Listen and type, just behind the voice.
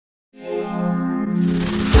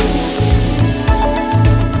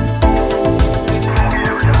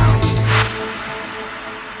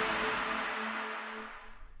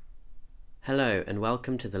Hello and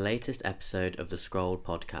welcome to the latest episode of the Scroll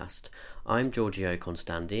podcast. I'm Giorgio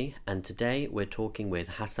Constandi and today we're talking with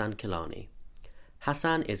Hassan Kilani.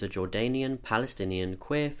 Hassan is a Jordanian Palestinian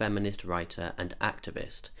queer feminist writer and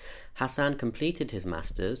activist. Hassan completed his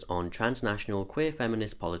masters on transnational queer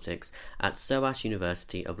feminist politics at SOAS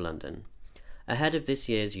University of London. Ahead of this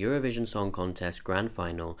year's Eurovision Song Contest grand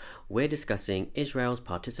final, we're discussing Israel's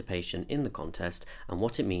participation in the contest and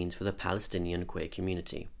what it means for the Palestinian queer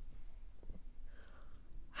community.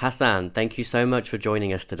 Hassan, thank you so much for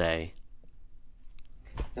joining us today.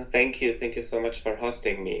 Thank you so much for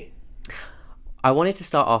hosting me. I wanted to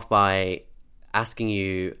start off by asking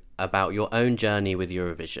you about your own journey with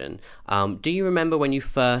Eurovision. Do you remember when you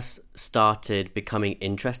first started becoming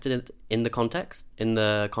interested in the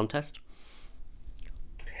contest?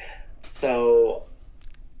 So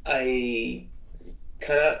I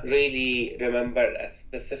cannot really remember a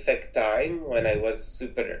specific time when I was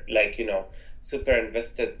super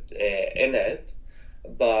invested in it,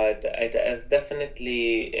 but it is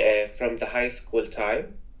definitely from the high school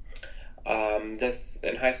time. This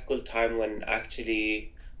in high school time when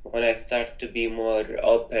I start to be more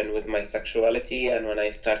open with my sexuality, and when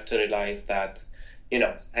I start to realize that,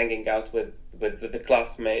 hanging out with the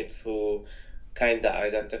classmates who kind of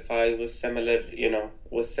identify with similar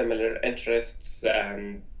interests,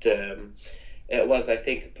 and it was, I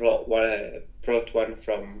think, brought one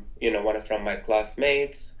from my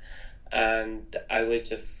classmates, and I was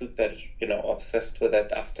just super, obsessed with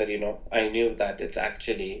it after, I knew that it's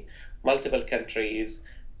actually multiple countries,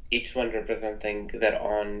 each one representing their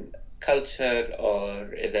own culture or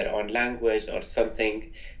their own language or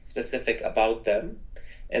something specific about them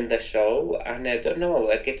in the show. And I don't know,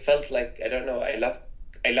 it felt like, I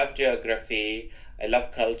love geography, I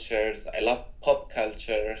love cultures, I love pop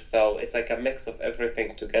culture, so it's like a mix of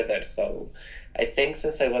everything together. So I think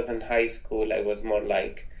since I was in high school, I was more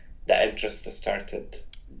like the interest started.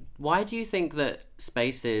 Why do you think that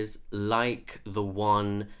spaces like the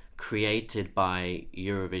one created by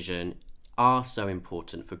Eurovision are so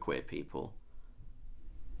important for queer people?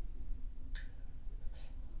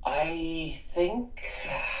 I think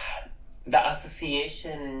the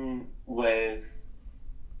association with,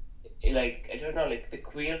 the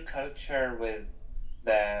queer culture with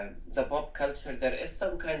the pop culture, there is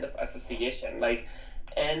some kind of association,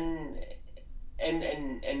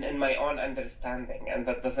 in my own understanding, and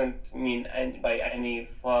that doesn't mean by any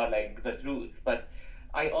far the truth, but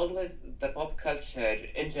the pop culture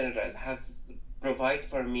in general has provided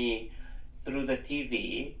for me through the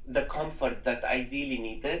TV the comfort that I really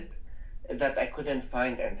needed, that I couldn't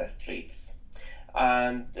find in the streets.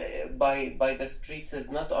 And by the streets is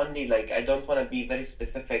not only I don't want to be very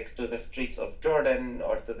specific to the streets of Jordan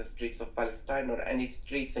or to the streets of Palestine or any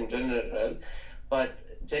streets in general, but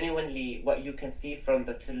genuinely what you can see from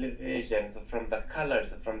the televisions, from the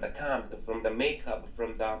colors, from the cams, from the makeup,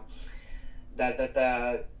 from the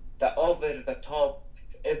over the top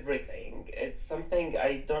everything, it's something,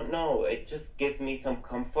 I don't know, it just gives me some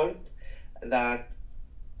comfort that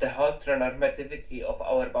the heteronormativity of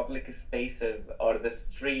our public spaces or the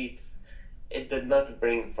streets, it did not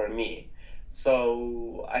bring for me.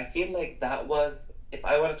 So I feel like that was, if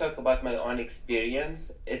I want to talk about my own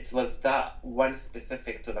experience, it was that one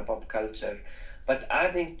specific to the pop culture. But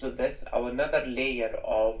adding to this, another layer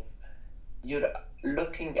of, you're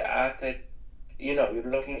looking at it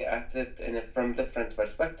from different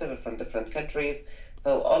perspectives, from different countries.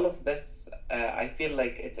 So all of this, I feel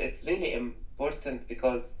like it's really important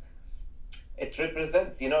because it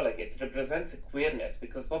represents, it represents queerness,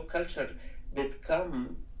 because pop culture did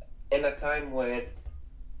come in a time where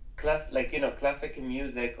classic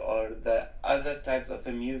music or the other types of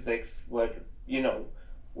musics were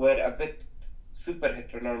a bit super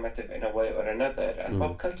heteronormative in a way or another, and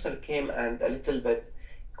pop culture came and a little bit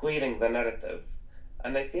queering the narrative.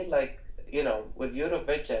 And I feel like, with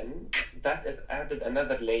Eurovision, that is added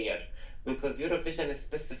another layer, because Eurovision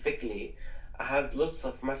specifically has lots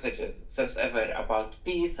of messages since ever about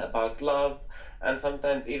peace, about love, and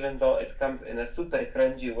sometimes even though it comes in a super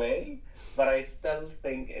cringy way, but I still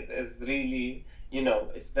think it is really,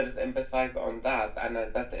 there is emphasis on that, and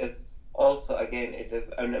that is also, again, it is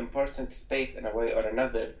an important space in a way or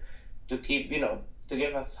another to keep, to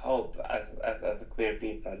give us hope as a queer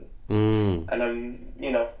people. And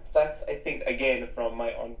that's, I think, again, from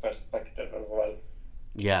my own perspective as well.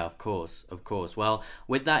 Yeah, of course, of course. Well,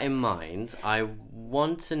 with that in mind, I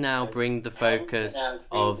want to now bring the focus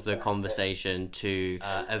of the conversation to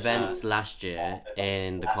events last year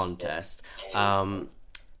in the contest.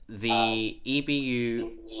 The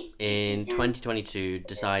EBU in 2022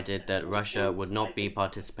 decided that Russia would not be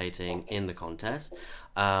participating in the contest.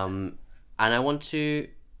 And I want to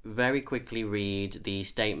very quickly read the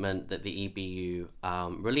statement that the EBU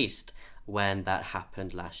released when that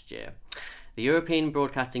happened last year. The European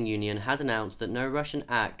Broadcasting Union has announced that no Russian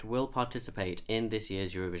act will participate in this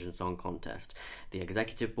year's Eurovision Song Contest. The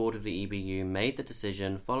Executive Board of the EBU made the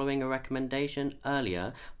decision following a recommendation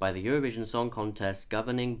earlier by the Eurovision Song Contest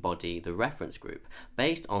governing body, the Reference Group,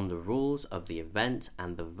 based on the rules of the event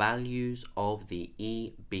and the values of the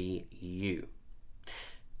EBU.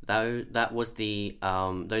 That was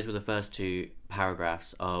those were the first two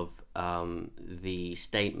paragraphs of the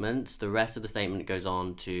statement. The rest of the statement goes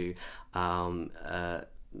on to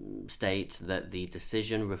state that the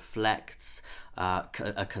decision reflects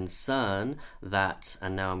a concern that,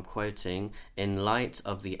 and now I'm quoting, in light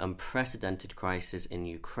of the unprecedented crisis in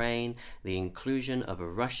Ukraine, the inclusion of a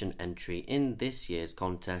Russian entry in this year's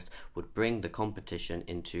contest would bring the competition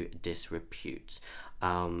into disrepute.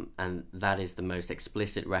 And that is the most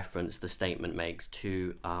explicit reference the statement makes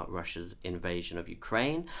to Russia's invasion of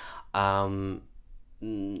Ukraine. Now,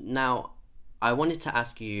 I wanted to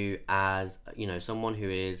ask you, as someone who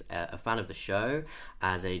is a fan of the show,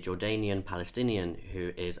 as a Jordanian Palestinian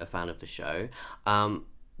who is a fan of the show,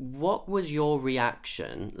 what was your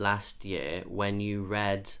reaction last year when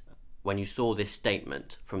you saw this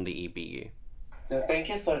statement from the EBU? So thank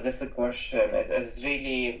you for this question. It is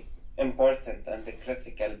really important and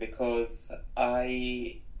critical because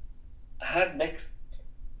I had mixed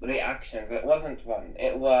reactions. It wasn't one.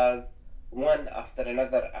 It was one after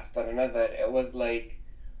another after another. It was like,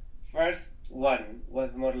 first one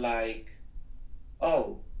was more like,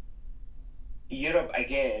 oh, Europe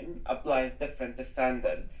again applies different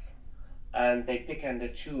standards and they pick and they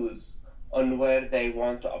choose on where they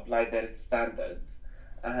want to apply their standards.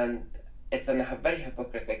 And it's a very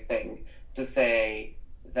hypocritical thing to say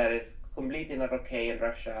that is completely not okay in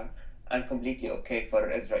Russia and completely okay for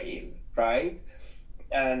Israel, right?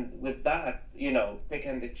 And with that, pick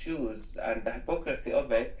and choose and the hypocrisy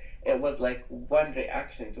of it, it was like one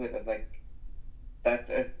reaction to it as like, that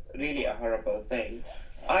is really a horrible thing.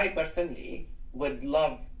 I personally would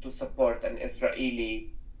love to support an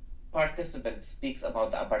Israeli participant speaks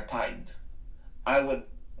about the apartheid. I would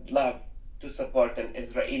love to support an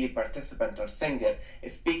Israeli participant or singer.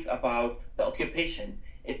 It speaks about the occupation.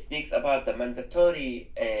 It speaks about the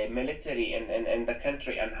mandatory military in the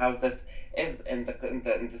country and how this is in the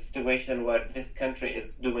situation where this country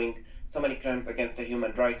is doing so many crimes against the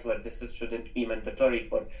human rights, where shouldn't be mandatory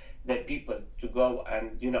for the people to go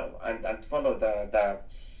and and follow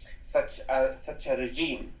such a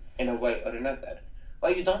regime in a way or another.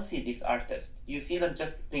 But you don't see these artists. You see them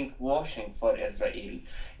just pinkwashing for Israel.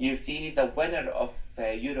 You see the winner of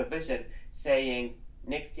Eurovision saying,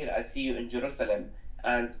 next year I'll see you in Jerusalem.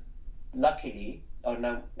 And luckily, or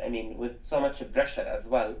now, with so much pressure as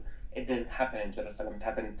well, it didn't happen in Jerusalem. It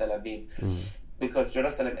happened in Tel Aviv. Because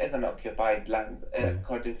Jerusalem is an occupied land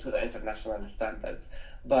according to the international standards.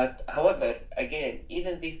 But however, again,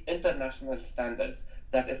 even these international standards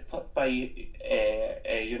that is put by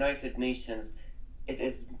United Nations, it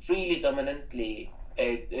is really dominantly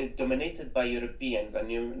dominated by Europeans and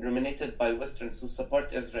dominated by Westerns who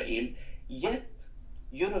support Israel. Yet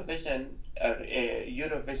Eurovision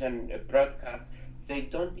broadcast, they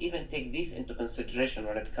don't even take these into consideration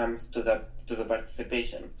when it comes to the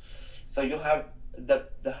participation. So you have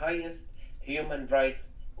the highest human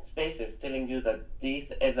rights spaces telling you that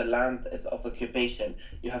this is a land is of occupation.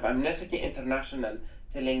 You have Amnesty International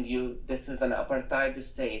telling you this is an apartheid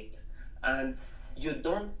state, and you're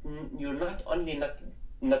not only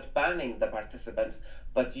not banning the participants,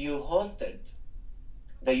 but you hosted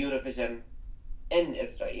the Eurovision in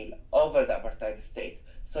Israel over the apartheid state.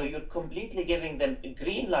 So you're completely giving them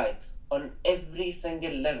green lights on every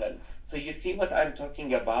single level. So you see what I'm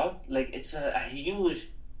talking about? Like, it's a huge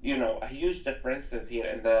differences here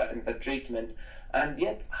in the treatment. And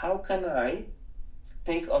yet, how can I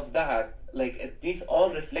think of that? Like, these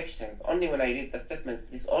all reflections, only when I read the statements,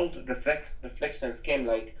 these all reflections came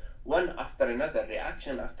like one after another,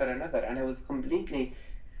 reaction after another, and I was completely,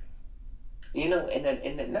 not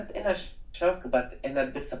in a shock, but in a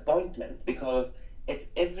disappointment, because it's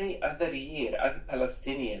every other year as a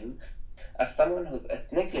Palestinian, as someone who's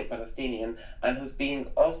ethnically Palestinian and who's being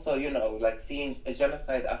also, seeing a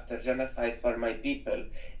genocide after genocide for my people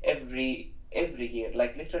every year.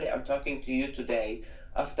 Like, literally, I'm talking to you today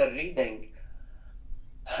after reading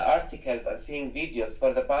articles and seeing videos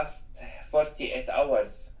for the past 48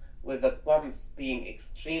 hours with the bombs being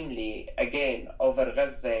extremely, again, over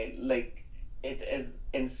Gaza, like, it is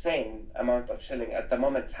insane amount of shelling at the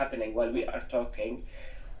moment. It's happening while we are talking,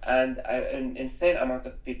 and an insane amount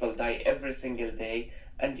of people die every single day,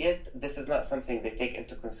 and yet this is not something they take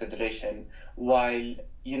into consideration while,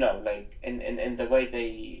 like, in the way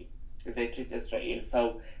they treat Israel.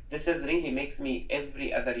 So this is really makes me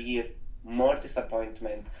every other year more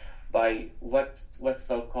disappointment by what's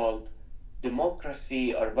so-called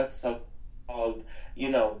democracy, or what's so-called,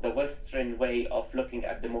 the Western way of looking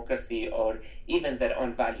at democracy, or even their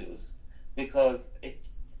own values. Because it,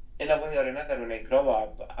 in a way or another, when I grow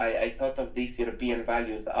up, I thought of these European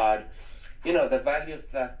values are, the values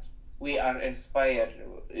that we are inspired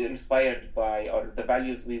by, or the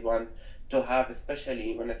values we want to have,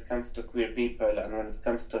 especially when it comes to queer people and when it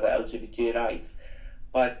comes to the LGBT rights.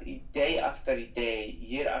 But day after day,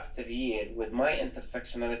 year after year, with my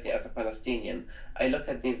intersectionality as a Palestinian, I look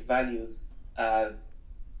at these values as,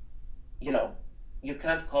 you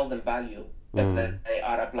can't call them value if they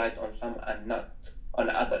are applied on some and not on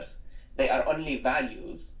others. They are only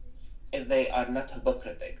values if they are not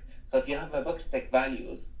hypocritic. So if you have hypocritic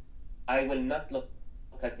values, I will not look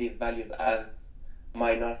at these values as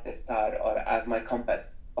my North Star or as my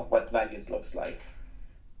compass of what values looks like.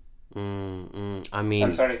 I mean,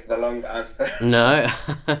 I'm sorry for the long answer. No,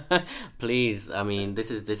 please. I mean, this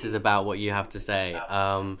is about what you have to say.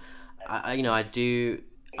 I do.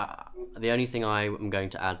 The only thing I am going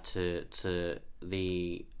to add to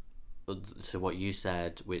what you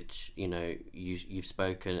said, which you've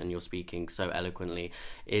spoken and you're speaking so eloquently,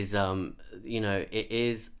 is it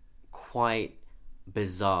is quite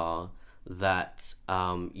bizarre that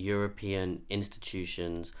European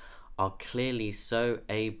institutions are clearly so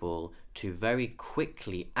able to very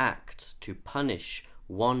quickly act to punish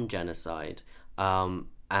one genocide, and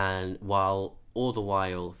all the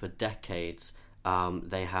while for decades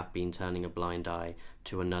they have been turning a blind eye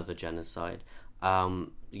to another genocide.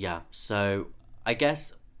 So I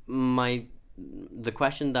guess the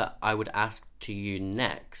question that I would ask to you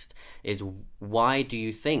next is, why do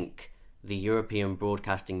you think the European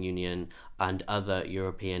Broadcasting Union and other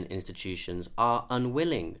European institutions are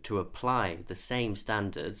unwilling to apply the same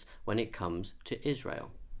standards when it comes to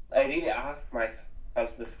Israel? I really ask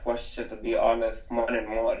myself this question, to be honest, more and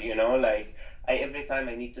more, like, every time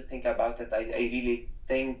I need to think about it, I really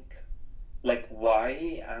think, like,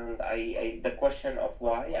 why, and the question of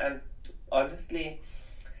why, and honestly,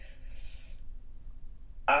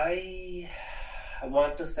 I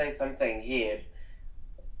want to say something here.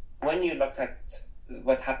 When you look at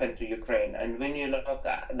what happened to Ukraine, and when you look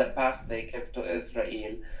at the past they give to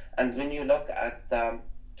Israel, and when you look at the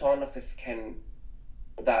tone of skin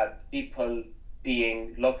that people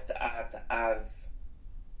being looked at as,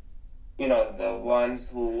 the ones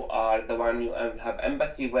who are the one you have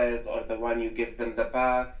empathy with, or the one you give them the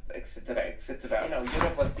pass, etc., etc.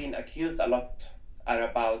 Europe was being accused a lot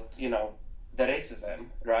about, the racism,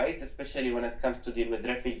 right? Especially when it comes to deal with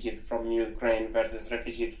refugees from Ukraine versus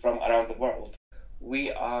refugees from around the world.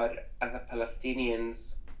 We are, as a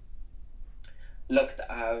Palestinians, looked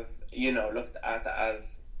at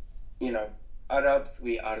as, Arabs.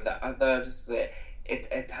 We are the others.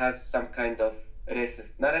 It has some kind of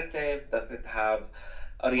racist narrative. Does it have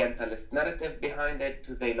Orientalist narrative behind it?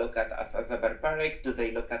 Do they look at us as a barbaric? Do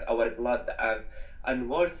they look at our blood as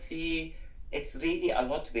unworthy? It's really a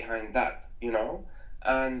lot behind that,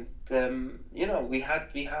 and we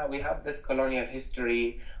have this colonial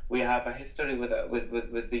history. We have a history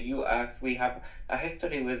with the U.S. We have a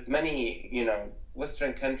history with many,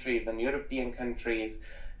 Western countries and European countries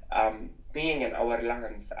being in our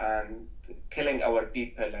lands and killing our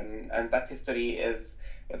people, and that history is,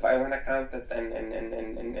 if I want to count it,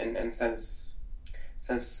 and since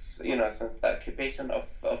the occupation of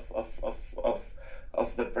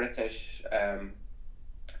the British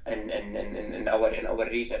in our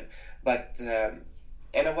region. But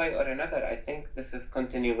in a way or another, I think this is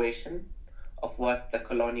continuation of what the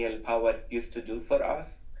colonial power used to do for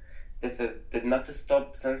us. Did not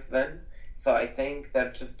stop since then. So I think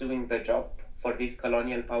they're just doing the job for these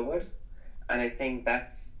colonial powers, and I think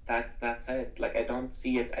that's it. Like, I don't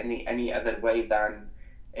see it any other way than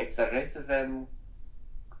it's a racism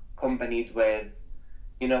accompanied with,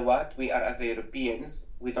 we are, as Europeans,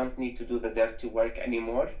 we don't need to do the dirty work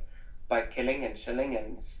anymore by killing and shelling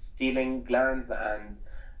and stealing lands and,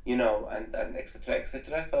 and etc.,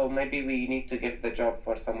 etc. So maybe we need to give the job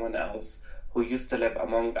for someone else who used to live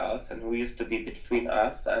among us and who used to be between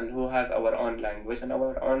us and who has our own language and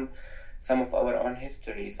our own some of our own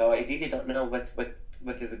history. So I really don't know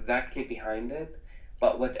what is exactly behind it,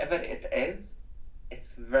 but whatever it is,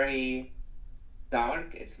 it's very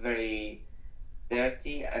dark, it's very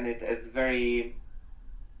dirty, and it is very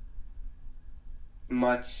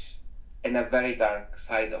much in a very dark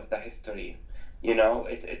side of the history.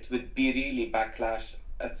 It would be really backlash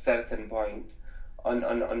at certain point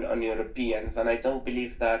on Europeans, and I don't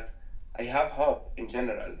believe that. I have hope in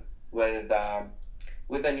general with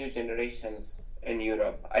the new generations in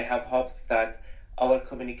Europe. I have hopes that our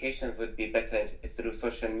communications would be better through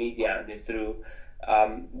social media and through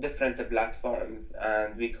different platforms,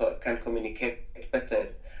 and we can communicate better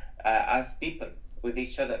as people with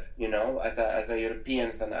each other, as a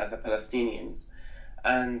Europeans and as a Palestinians.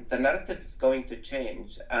 And the narrative is going to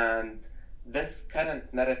change, and this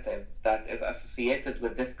current narrative that is associated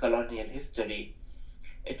with this colonial history,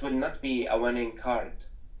 it will not be a winning card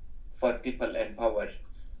for people in power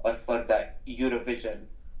or for the Eurovision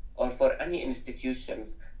or for any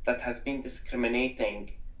institutions that has been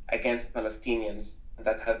discriminating against Palestinians,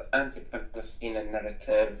 that has anti-Palestinian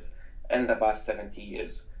narrative in the past 70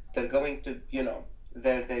 years. They're going to,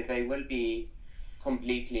 they will be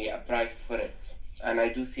completely a price for it. And I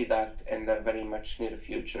do see that in the very much near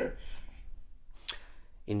future.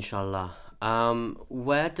 Inshallah.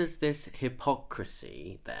 Where does this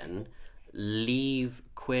hypocrisy then leave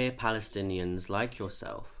queer Palestinians like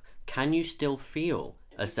yourself? Can you still feel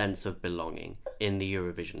a sense of belonging in the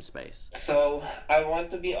Eurovision space? So I want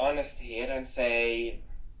to be honest here and say,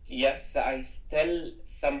 yes, I still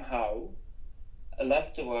somehow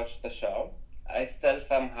love to watch the show. I still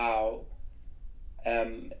somehow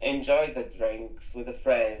enjoy the drinks with the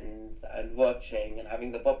friends and watching and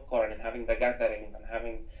having the popcorn and having the gathering and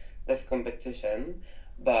having this competition,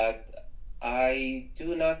 but I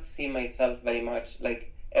do not see myself very much,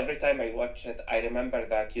 like every time I watch it, I remember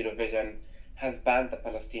that Eurovision has banned the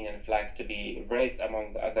Palestinian flag to be raised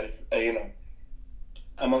among the other,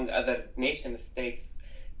 among other nation states'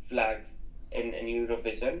 flags in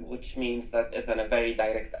Eurovision, which means that it's a very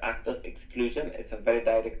direct act of exclusion. It's a very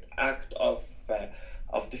direct act of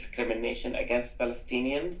discrimination against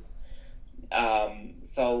Palestinians.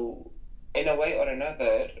 So in a way or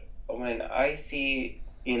another, when I see,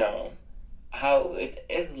 how it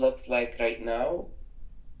looks like right now,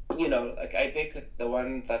 like I picked the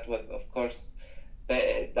one that was, of course,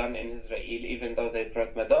 done in Israel, even though they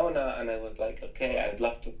brought Madonna, and I was like, okay, I'd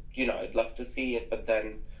love to see it, but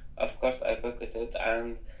then, of course, I booked it,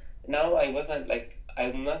 and now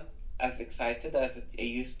I'm not as excited as it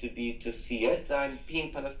used to be to see it, and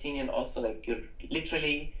being Palestinian also, like, you're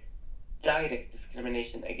literally direct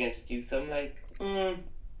discrimination against you, so I'm like,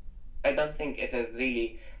 I don't think it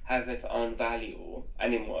has its own value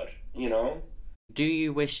anymore, Do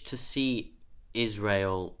you wish to see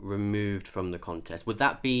Israel removed from the contest? Would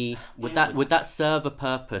that serve a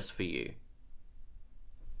purpose for you?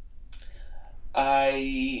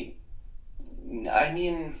 I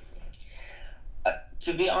mean,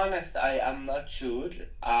 to be honest, I am not sure.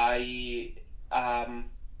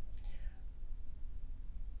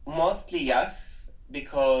 Mostly yes,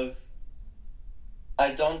 because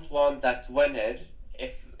I don't want that winner.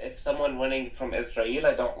 If someone winning from Israel,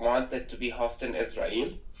 I don't want it to be hosting Israel.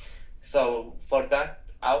 So for that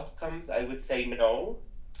outcomes, I would say no.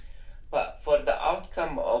 But for the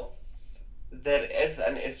outcome of there is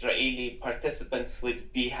an Israeli participants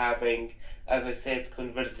would be having, as I said,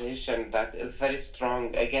 conversation that is very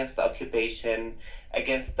strong against the occupation,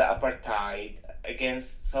 against the apartheid,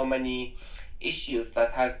 against so many issues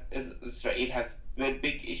that Israel has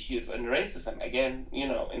big issues on racism, again,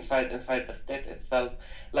 inside the state itself.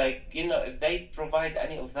 Like, if they provide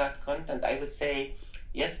any of that content, I would say,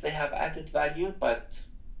 yes, they have added value, but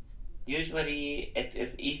usually it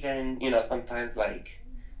is even, sometimes like,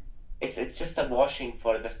 it's just a washing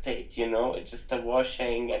for the state, it's just a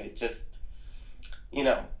washing, and it just,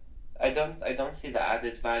 I don't see the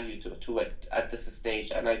added value to it at this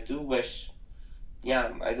stage, and I do wish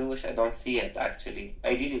I don't see it, actually.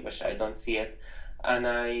 I really wish I don't see it. And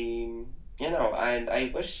I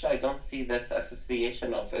wish I don't see this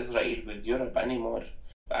association of Israel with Europe anymore.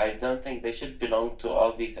 I don't think they should belong to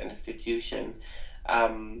all these institutions.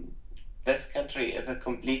 This country is a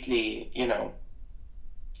completely,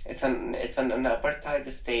 it's an apartheid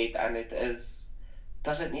state, and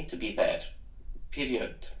doesn't need to be there.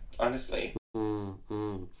 Period. Honestly.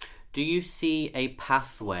 Mm-hmm. Do you see a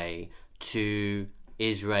pathway to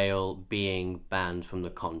Israel being banned from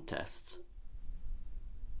the contest?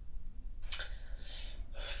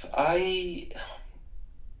 I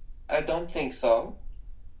don't think so.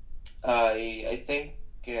 I think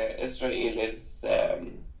Israel is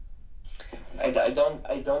I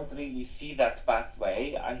don't really see that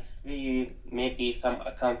pathway. I see maybe some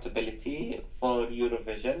accountability for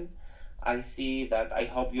Eurovision. I see that I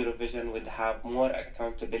hope Eurovision would have more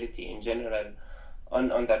accountability in general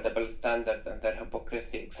on their double standards and their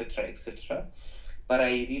hypocrisy, etc., etc. But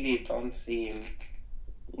I really don't see.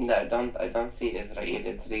 No, I don't see Israel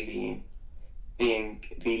as really being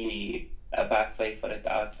really a pathway for it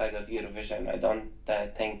outside of Eurovision. I don't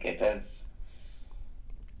think it is.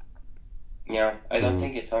 Yeah, I don't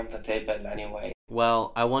think it's on the table anyway.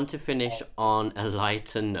 Well, I want to finish on a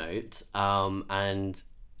lighter note, and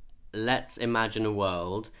let's imagine a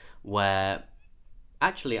world where...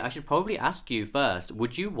 Actually, I should probably ask you first,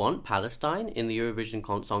 would you want Palestine in the Eurovision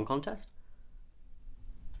Song Contest?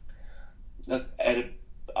 Look,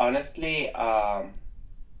 honestly,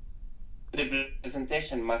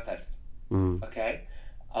 representation matters. Okay?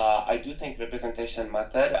 I do think representation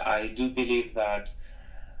matters. I do believe that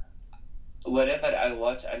wherever I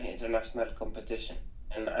watch any international competition,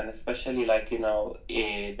 and especially the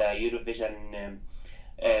Eurovision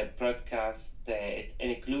broadcast, it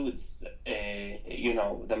includes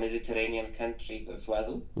the Mediterranean countries as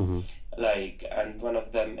well. And one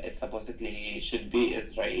of them is supposedly should be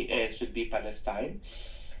Israel, should be Palestine,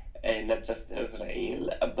 and not just Israel.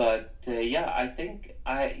 But I think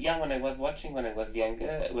when I was watching when I was young,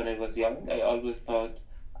 I always thought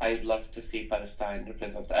I'd love to see Palestine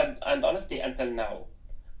represented, and honestly, until now,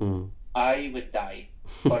 I would die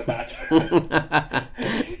for that.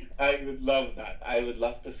 I would love that. I would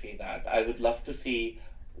love to see that. I would love to see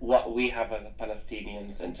what we have as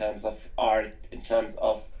Palestinians in terms of art, in terms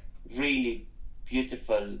of really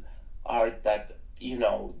beautiful art that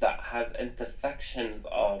that has intersections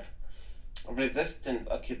of resistance,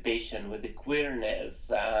 occupation with the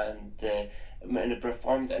queerness, and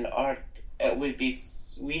performed in art. It will be.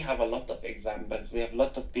 We have a lot of examples. We have a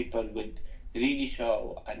lot of people with really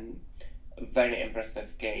show a very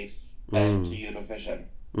impressive case to Eurovision.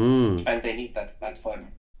 And they need that platform.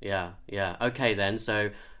 Yeah. Okay then,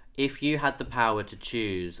 so if you had the power to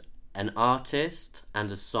choose an artist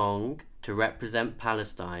and a song to represent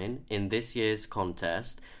Palestine in this year's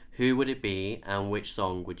contest, who would it be and which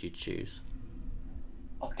song would you choose?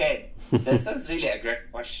 Okay, this is really a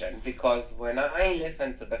great question, because when I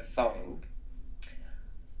listen to the song,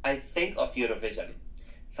 I think of Eurovision.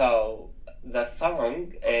 So the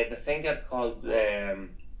song, the singer called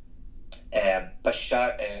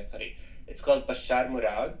it's called Bashar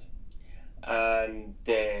Murad, and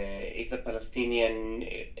he's a Palestinian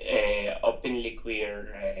openly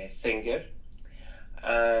queer singer,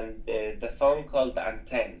 and the song called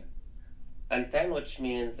Anten, which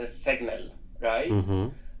means a signal, right?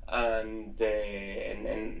 And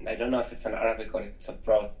I don't know if it's an Arabic or it's a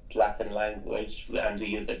broad Latin language, and we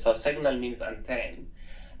use it. So signal means antenna,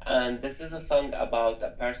 and this is a song about a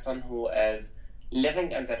person who is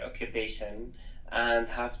living under occupation and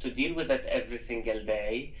have to deal with it every single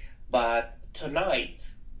day. But tonight,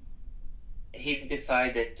 he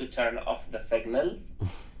decided to turn off the signals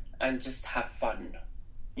and just have fun,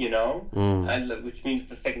 and which means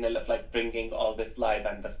the signal of bringing all this life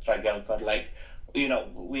and the struggles, or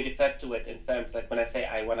we refer to it in terms when I say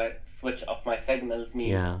I want to switch off my signals,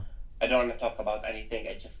 means I don't want to talk about anything.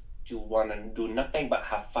 I just want to do nothing but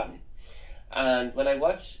have fun. And when I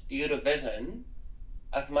watch Eurovision,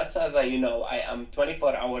 as much as I am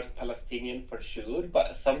 24 hours Palestinian for sure,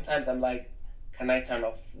 but sometimes I'm like, can I turn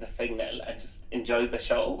off the signal and just enjoy the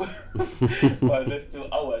show for this 2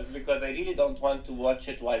 hours? Because I really don't want to watch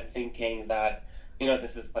it while thinking that,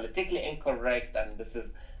 this is politically incorrect and this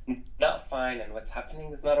is not fine and what's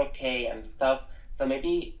happening is not okay and stuff. So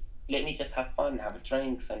maybe let me just have fun, have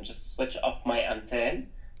drinks, and just switch off my antenna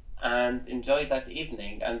and enjoy that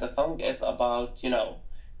evening. And the song is about,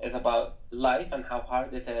 is about life and how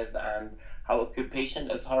hard it is and how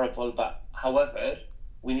occupation is horrible. But however,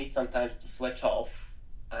 we need sometimes to switch off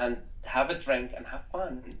and have a drink and have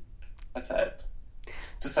fun. That's it.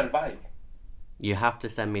 To survive. You have to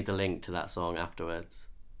send me the link to that song afterwards.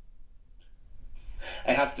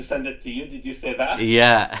 I have to send it to you. Did you say that?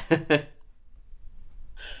 Yeah.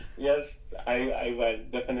 Yes, I will.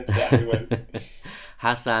 Definitely I will.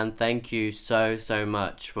 Hassan, thank you so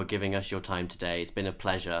much for giving us your time today. It's been a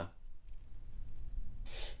pleasure.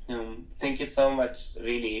 Thank you so much,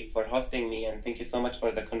 really, for hosting me, and thank you so much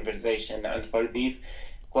for the conversation and for these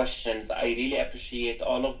questions. I really appreciate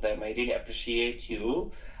all of them. I really appreciate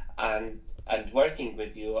you and working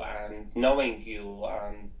with you and knowing you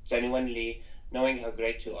and genuinely knowing how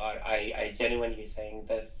great you are. I genuinely saying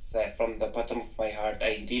this from the bottom of my heart.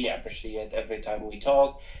 I really appreciate every time we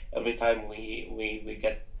talk, every time we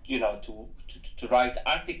get to write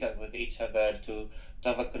articles with each other, to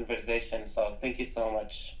have a conversation. So thank you so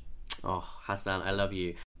much. Oh, Hassan, I love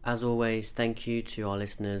you. As always, thank you to our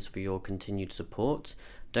listeners for your continued support.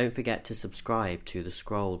 Don't forget to subscribe to the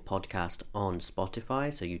Scroll podcast on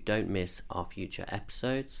Spotify so you don't miss our future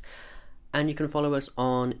episodes. And you can follow us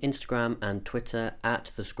on Instagram and Twitter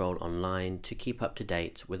at The Scroll Online to keep up to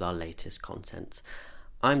date with our latest content.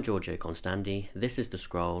 I'm Giorgio Constandi. This is The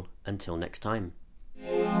Scroll. Until next time.